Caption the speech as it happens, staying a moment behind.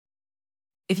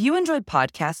If you enjoyed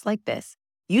podcasts like this,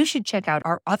 you should check out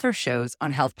our other shows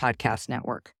on Health Podcast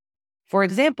Network. For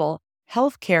example,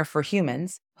 Healthcare for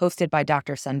Humans, hosted by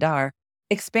Dr. Sundar,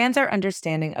 expands our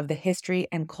understanding of the history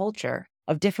and culture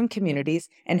of different communities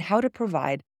and how to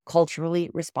provide culturally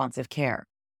responsive care.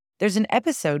 There's an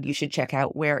episode you should check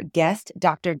out where guest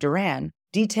Dr. Duran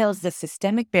details the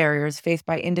systemic barriers faced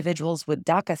by individuals with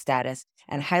DACA status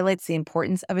and highlights the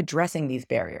importance of addressing these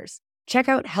barriers. Check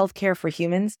out Healthcare for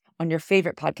Humans on your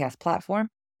favorite podcast platform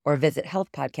or visit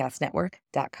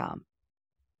healthpodcastnetwork.com.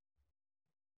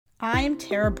 I'm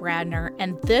Tara Bradner,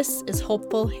 and this is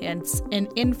Hopeful Hints, an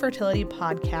infertility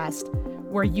podcast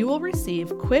where you will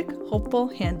receive quick, hopeful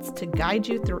hints to guide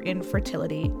you through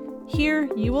infertility. Here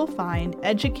you will find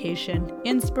education,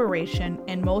 inspiration,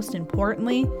 and most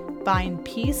importantly, find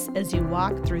peace as you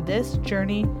walk through this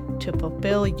journey to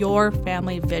fulfill your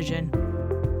family vision.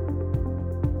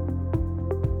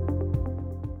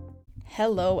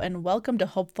 Hello and welcome to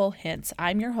Hopeful Hints.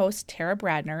 I'm your host, Tara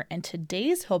Bradner, and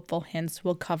today's Hopeful Hints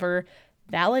will cover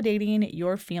validating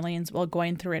your feelings while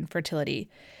going through infertility.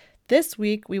 This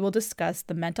week, we will discuss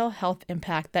the mental health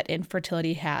impact that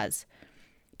infertility has.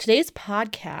 Today's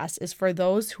podcast is for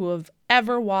those who have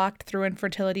ever walked through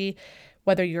infertility,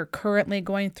 whether you're currently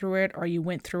going through it or you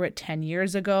went through it 10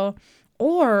 years ago,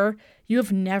 or you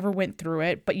have never went through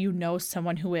it, but you know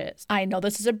someone who is. I know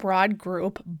this is a broad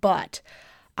group, but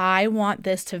I want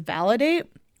this to validate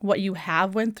what you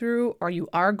have went through or you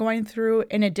are going through,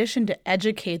 in addition to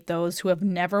educate those who have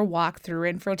never walked through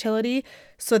infertility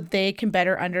so they can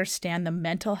better understand the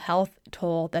mental health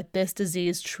toll that this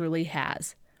disease truly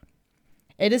has.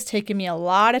 It has taken me a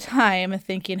lot of time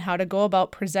thinking how to go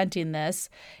about presenting this,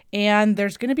 and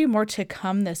there's going to be more to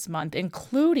come this month,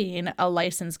 including a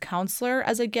licensed counselor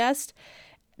as a guest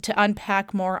to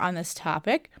unpack more on this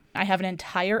topic. I have an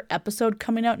entire episode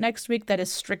coming out next week that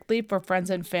is strictly for friends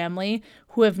and family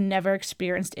who have never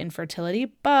experienced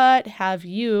infertility, but have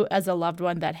you as a loved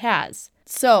one that has.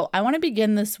 So I want to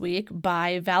begin this week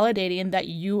by validating that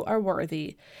you are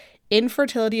worthy.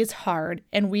 Infertility is hard,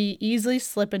 and we easily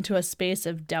slip into a space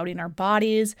of doubting our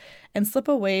bodies and slip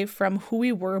away from who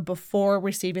we were before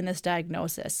receiving this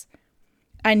diagnosis.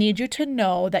 I need you to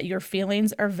know that your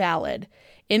feelings are valid.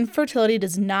 Infertility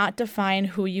does not define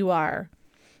who you are.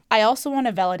 I also want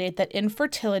to validate that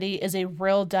infertility is a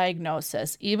real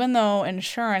diagnosis, even though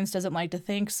insurance doesn't like to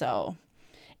think so.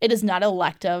 It is not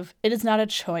elective, it is not a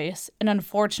choice, and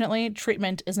unfortunately,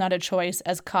 treatment is not a choice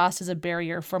as cost is a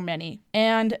barrier for many.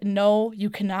 And no, you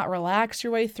cannot relax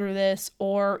your way through this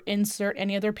or insert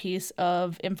any other piece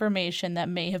of information that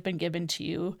may have been given to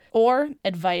you or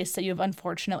advice that you have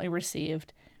unfortunately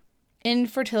received.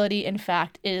 Infertility, in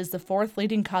fact, is the fourth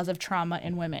leading cause of trauma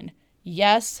in women.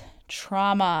 Yes,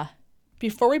 trauma.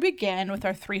 Before we begin with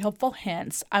our 3 hopeful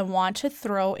hints, I want to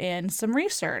throw in some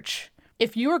research.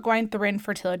 If you are going through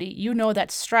infertility, you know that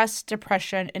stress,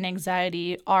 depression, and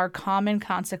anxiety are common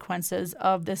consequences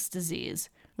of this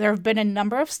disease. There have been a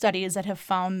number of studies that have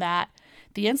found that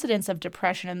the incidence of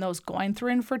depression in those going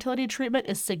through infertility treatment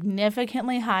is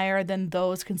significantly higher than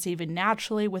those conceiving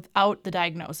naturally without the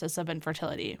diagnosis of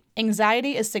infertility.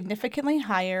 Anxiety is significantly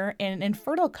higher in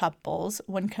infertile couples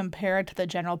when compared to the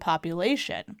general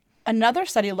population. Another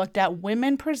study looked at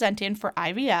women presenting for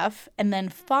IVF and then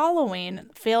following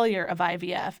failure of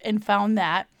IVF and found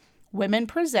that women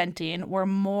presenting were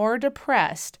more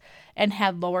depressed and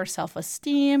had lower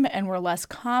self-esteem and were less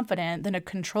confident than a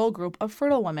control group of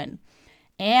fertile women.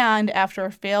 And after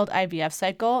a failed IVF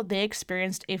cycle, they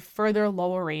experienced a further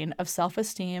lowering of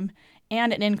self-esteem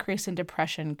and an increase in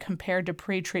depression compared to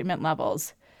pre-treatment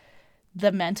levels.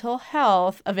 The mental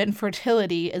health of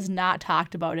infertility is not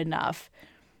talked about enough.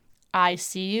 I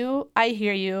see you, I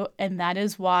hear you, and that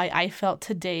is why I felt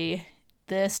today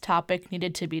this topic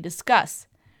needed to be discussed.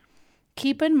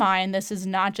 Keep in mind, this is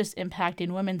not just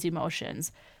impacting women's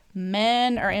emotions.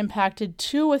 Men are impacted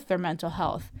too with their mental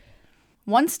health.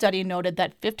 One study noted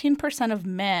that 15% of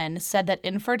men said that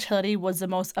infertility was the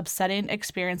most upsetting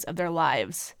experience of their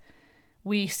lives.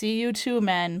 We see you too,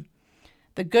 men.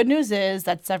 The good news is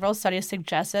that several studies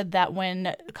suggested that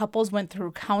when couples went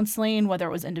through counseling, whether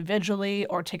it was individually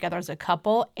or together as a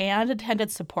couple, and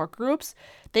attended support groups,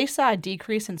 they saw a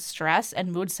decrease in stress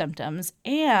and mood symptoms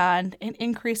and an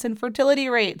increase in fertility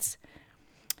rates.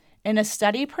 In a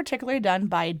study particularly done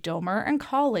by Domer and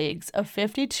colleagues of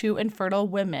 52 infertile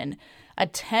women, a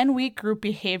 10-week group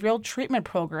behavioral treatment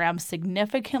program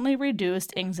significantly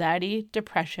reduced anxiety,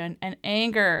 depression, and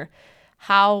anger.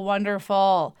 How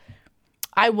wonderful!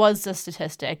 I was the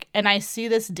statistic, and I see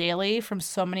this daily from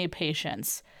so many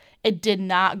patients. It did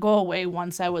not go away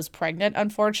once I was pregnant,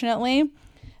 unfortunately.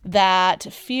 That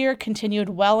fear continued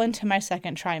well into my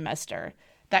second trimester.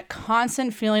 That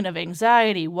constant feeling of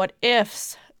anxiety, what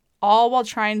ifs, all while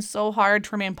trying so hard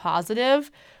to remain positive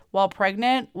while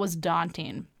pregnant was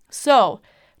daunting. So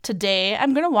today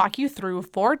I'm going to walk you through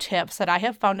 4 tips that I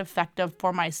have found effective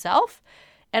for myself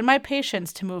and my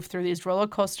patients to move through these roller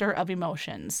coaster of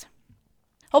emotions.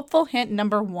 Hopeful hint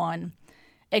number 1,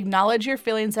 acknowledge your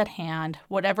feelings at hand,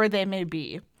 whatever they may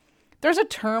be. There's a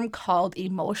term called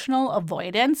emotional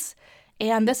avoidance,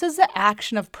 and this is the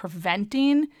action of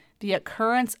preventing the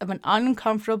occurrence of an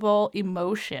uncomfortable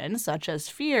emotion such as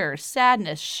fear,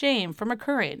 sadness, shame from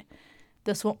occurring.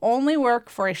 This will only work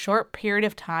for a short period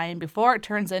of time before it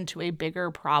turns into a bigger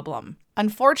problem.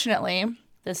 Unfortunately,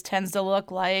 this tends to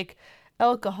look like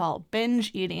alcohol,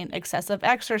 binge eating, excessive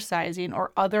exercising,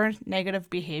 or other negative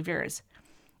behaviors.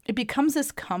 It becomes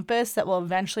this compass that will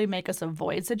eventually make us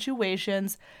avoid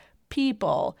situations,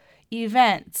 people,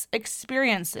 events,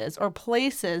 experiences, or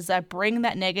places that bring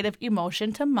that negative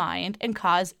emotion to mind and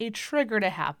cause a trigger to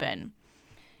happen.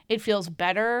 It feels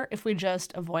better if we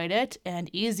just avoid it and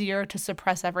easier to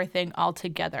suppress everything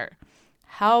altogether.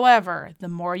 However, the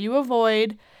more you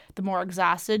avoid, the more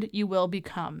exhausted you will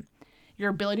become. Your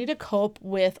ability to cope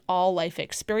with all life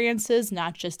experiences,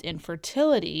 not just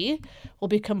infertility, will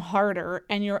become harder,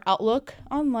 and your outlook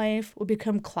on life will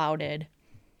become clouded.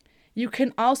 You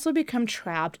can also become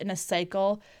trapped in a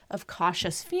cycle of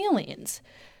cautious feelings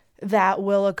that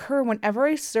will occur whenever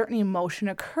a certain emotion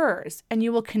occurs, and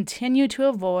you will continue to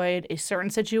avoid a certain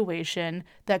situation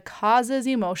that causes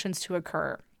emotions to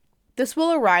occur. This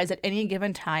will arise at any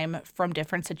given time from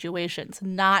different situations,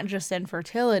 not just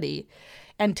infertility.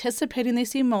 Anticipating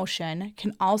this emotion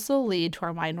can also lead to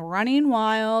our mind running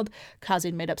wild,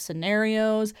 causing made-up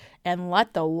scenarios, and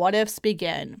let the what-ifs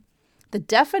begin. The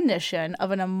definition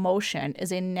of an emotion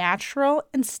is a natural,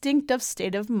 instinctive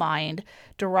state of mind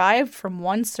derived from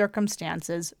one's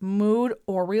circumstances, mood,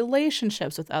 or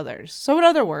relationships with others. So in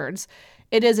other words,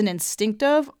 it is an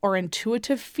instinctive or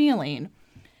intuitive feeling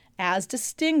as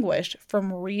distinguished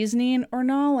from reasoning or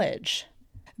knowledge.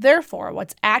 Therefore,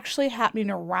 what's actually happening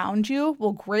around you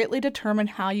will greatly determine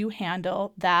how you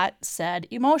handle that said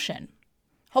emotion.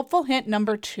 Hopeful hint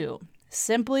number 2,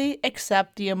 simply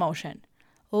accept the emotion.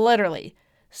 Literally,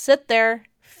 sit there,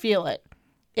 feel it.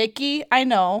 Icky, I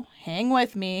know, hang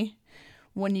with me.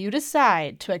 When you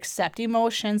decide to accept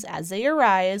emotions as they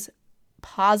arise,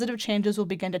 positive changes will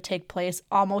begin to take place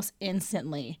almost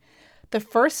instantly. The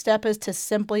first step is to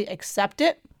simply accept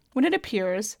it when it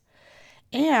appears.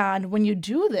 And when you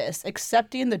do this,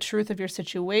 accepting the truth of your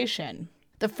situation,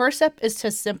 the first step is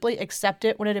to simply accept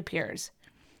it when it appears.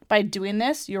 By doing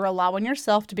this, you're allowing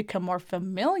yourself to become more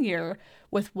familiar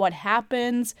with what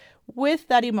happens with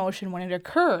that emotion when it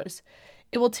occurs.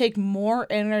 It will take more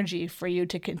energy for you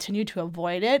to continue to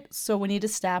avoid it, so we need to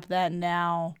stop that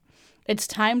now. It's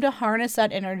time to harness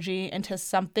that energy into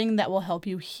something that will help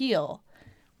you heal.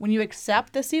 When you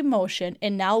accept this emotion, it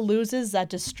now loses that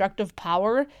destructive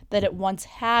power that it once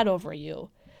had over you.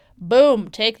 Boom,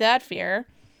 take that, fear.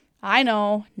 I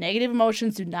know, negative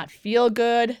emotions do not feel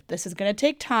good. This is going to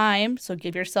take time, so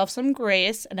give yourself some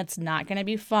grace, and it's not going to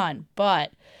be fun.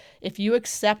 But if you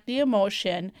accept the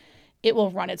emotion, it will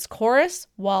run its course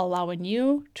while allowing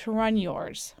you to run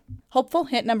yours. Hopeful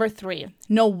hint number 3,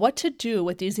 know what to do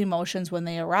with these emotions when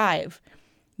they arrive.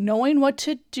 Knowing what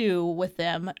to do with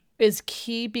them is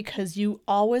key because you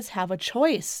always have a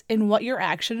choice in what your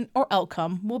action or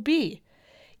outcome will be.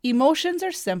 Emotions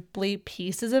are simply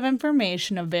pieces of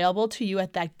information available to you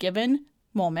at that given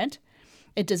moment.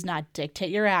 It does not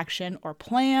dictate your action or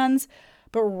plans,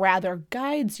 but rather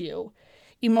guides you.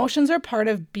 Emotions are part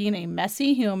of being a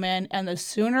messy human, and the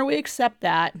sooner we accept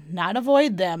that, not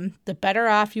avoid them, the better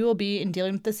off you will be in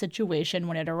dealing with the situation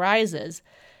when it arises,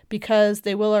 because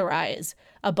they will arise.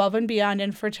 Above and beyond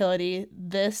infertility,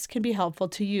 this can be helpful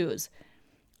to use.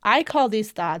 I call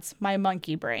these thoughts my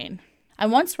monkey brain. I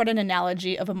once read an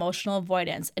analogy of emotional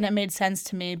avoidance, and it made sense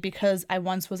to me because I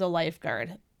once was a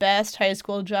lifeguard. Best high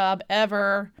school job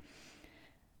ever.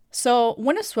 So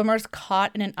when a swimmer is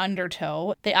caught in an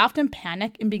undertow, they often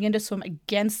panic and begin to swim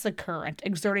against the current,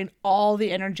 exerting all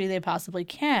the energy they possibly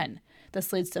can.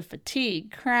 This leads to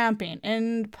fatigue, cramping,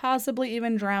 and possibly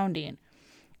even drowning.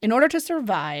 In order to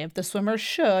survive, the swimmer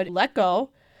should let go,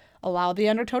 allow the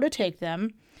undertow to take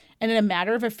them, and in a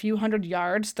matter of a few hundred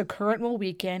yards, the current will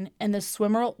weaken and the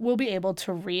swimmer will be able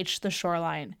to reach the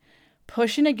shoreline.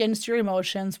 Pushing against your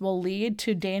emotions will lead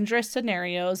to dangerous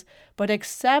scenarios, but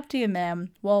accepting them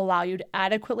will allow you to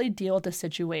adequately deal with the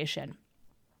situation.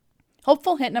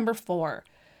 Hopeful hint number 4,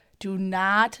 do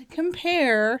not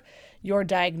compare your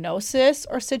diagnosis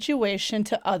or situation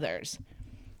to others.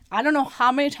 I don't know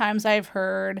how many times I've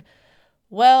heard,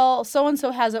 well,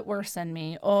 so-and-so has it worse than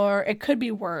me, or it could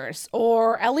be worse,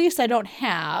 or at least I don't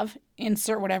have,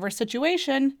 insert whatever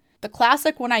situation. The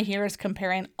classic one I hear is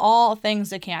comparing all things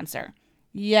to cancer.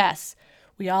 Yes,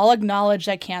 we all acknowledge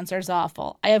that cancer is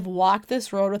awful. I have walked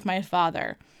this road with my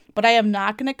father, but I am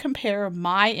not going to compare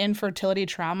my infertility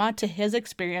trauma to his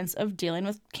experience of dealing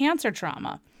with cancer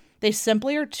trauma. They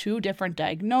simply are two different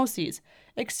diagnoses,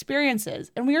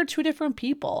 experiences, and we are two different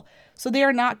people, so they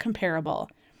are not comparable.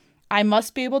 I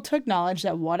must be able to acknowledge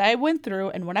that what I went through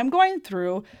and what I'm going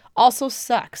through also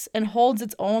sucks and holds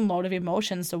its own load of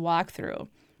emotions to walk through.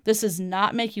 This does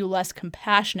not make you less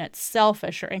compassionate,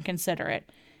 selfish, or inconsiderate.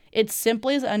 It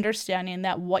simply is understanding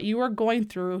that what you are going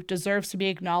through deserves to be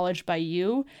acknowledged by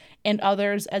you and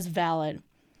others as valid.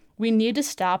 We need to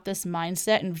stop this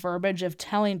mindset and verbiage of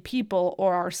telling people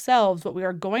or ourselves what we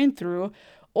are going through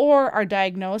or our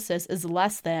diagnosis is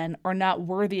less than or not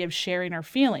worthy of sharing or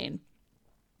feeling.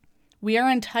 We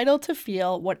are entitled to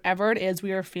feel whatever it is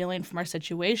we are feeling from our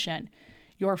situation.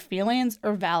 Your feelings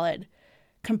are valid.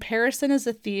 Comparison is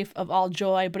the thief of all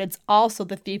joy, but it's also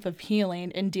the thief of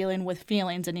healing and dealing with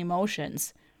feelings and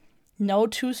emotions. No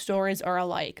two stories are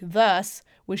alike. Thus,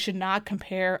 we should not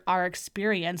compare our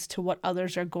experience to what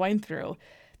others are going through.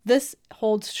 This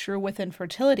holds true with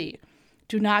infertility.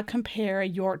 Do not compare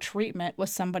your treatment with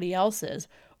somebody else's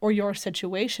or your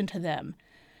situation to them.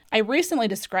 I recently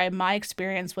described my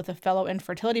experience with a fellow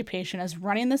infertility patient as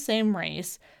running the same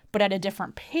race, but at a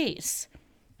different pace.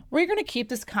 We're going to keep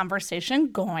this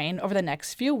conversation going over the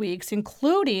next few weeks,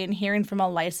 including hearing from a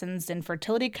licensed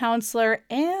infertility counselor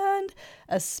and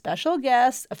a special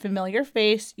guest, a familiar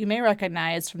face you may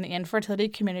recognize from the infertility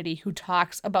community who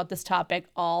talks about this topic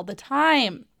all the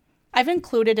time. I've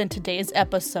included in today's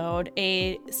episode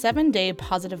a 7-day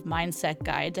positive mindset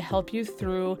guide to help you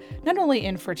through not only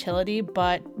infertility,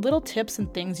 but little tips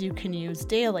and things you can use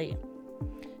daily.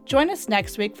 Join us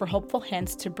next week for hopeful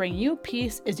hints to bring you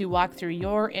peace as you walk through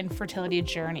your infertility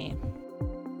journey.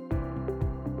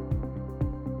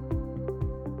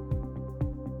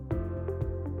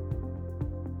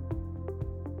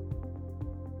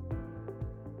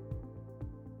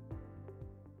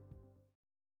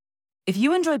 If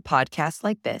you enjoyed podcasts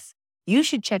like this, you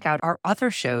should check out our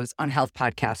other shows on Health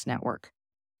Podcast Network.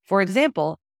 For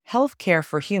example, Healthcare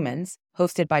for Humans,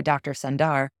 hosted by Dr.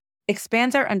 Sundar,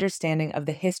 expands our understanding of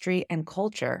the history and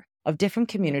culture of different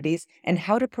communities and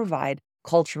how to provide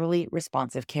culturally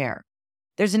responsive care.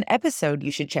 There's an episode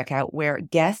you should check out where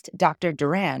guest Dr.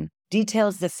 Duran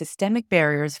details the systemic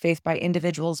barriers faced by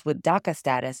individuals with DACA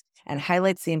status and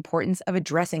highlights the importance of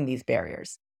addressing these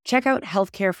barriers. Check out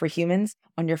Healthcare for Humans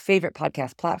on your favorite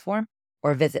podcast platform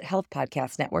or visit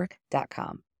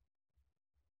healthpodcastnetwork.com.